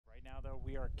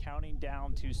We are counting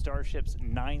down to Starship's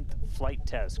 9th flight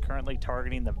test, currently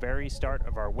targeting the very start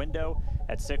of our window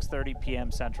at 6:30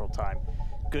 p.m. Central Time.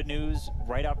 Good news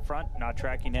right up front, not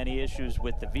tracking any issues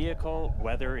with the vehicle.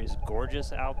 Weather is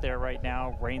gorgeous out there right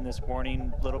now. Rain this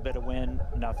morning, little bit of wind,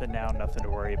 nothing now, nothing to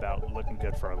worry about. Looking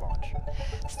good for our launch.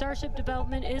 Starship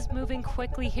development is moving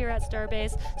quickly here at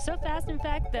Starbase. So fast, in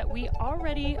fact, that we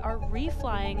already are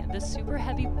reflying the Super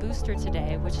Heavy booster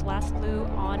today, which last flew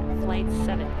on Flight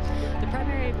 7. The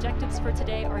primary objectives for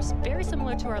today are very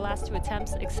similar to our last two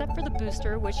attempts, except for the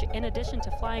booster, which, in addition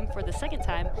to flying for the second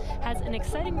time, has an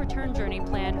exciting return journey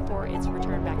planned for its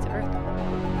return back to Earth.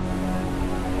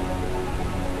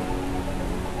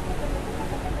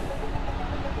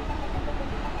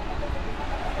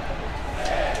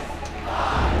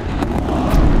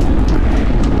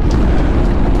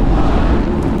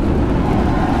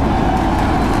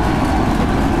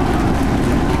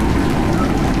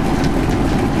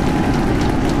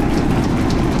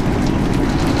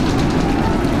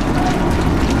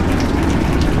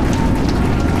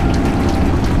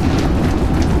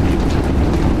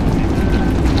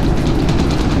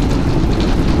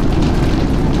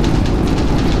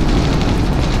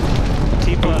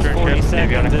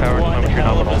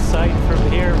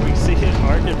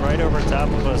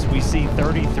 We see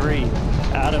 33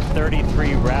 out of 33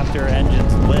 Raptor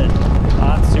engines lit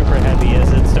on Super Heavy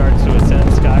as it starts to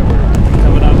ascend skyward.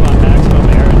 Coming up on maximum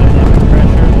aerodynamic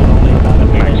pressure with only about a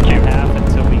minute and a half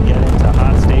until we get into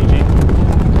hot staging.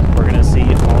 We're going to see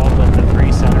all but the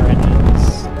 3 center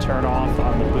engines turn off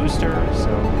on the booster, so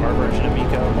our version of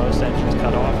MECO, most engines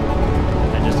cut off.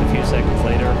 And just a few seconds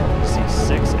later, we see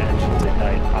 6 engines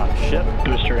ignite on ship.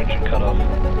 Booster engine cut off.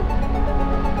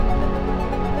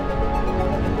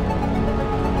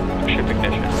 Ship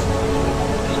ignition.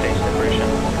 Stage separation.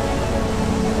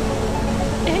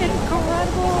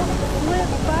 Incredible flip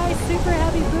by Super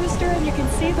Heavy booster, and you can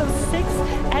see those 6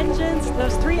 engines,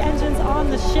 those 3 engines on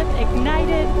the ship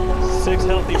ignited. 6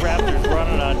 healthy Raptors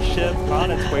running on ship on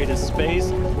its way to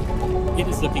space. It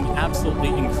is looking absolutely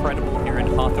incredible here in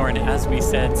Hawthorne. As we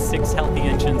said, 6 healthy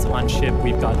engines on ship.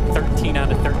 We've got 13 out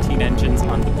of 13 engines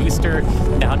on the booster.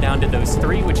 Now down to those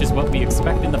 3, which is what we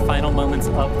expect in the final moments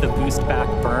of the Boostback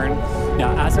burn.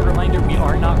 Now, as a reminder, we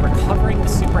are not recovering the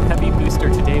Super Heavy booster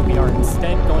today. We are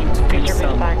instead going to do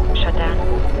some... shutdown.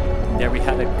 There we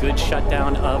have a good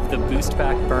shutdown of the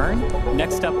Boostback burn.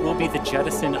 Next up will be the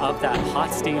jettison of that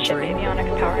hot stage ring.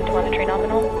 Avionics power telemetry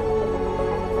nominal.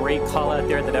 Great call out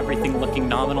there that everything looking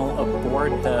nominal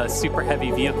aboard the Super Heavy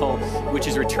vehicle, which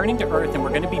is returning to Earth, and we're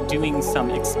going to be doing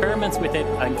some experiments with it,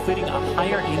 including a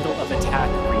higher angle of attack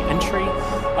re-entry,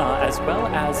 as well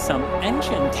as some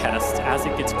engine tests as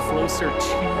it gets closer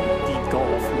to the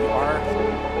Gulf.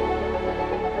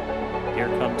 Here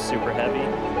comes Super Heavy.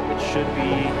 It should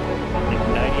be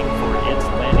igniting for its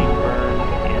landing burn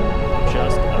in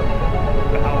just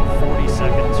about 40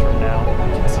 seconds from now.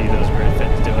 You can see those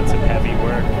Griffins doing some heavy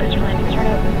work. Booster landing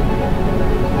startup.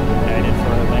 Ignited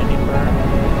for a landing burn.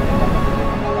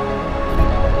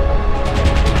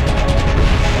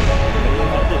 Really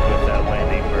ended with that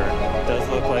landing burn. It does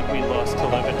look like we lost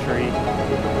telemetry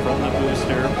from the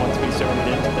booster once we started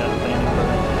into that landing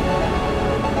burn.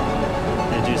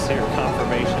 And just hear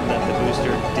confirmation that the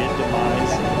booster did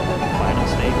demise in the final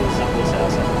stages of this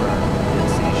ascent.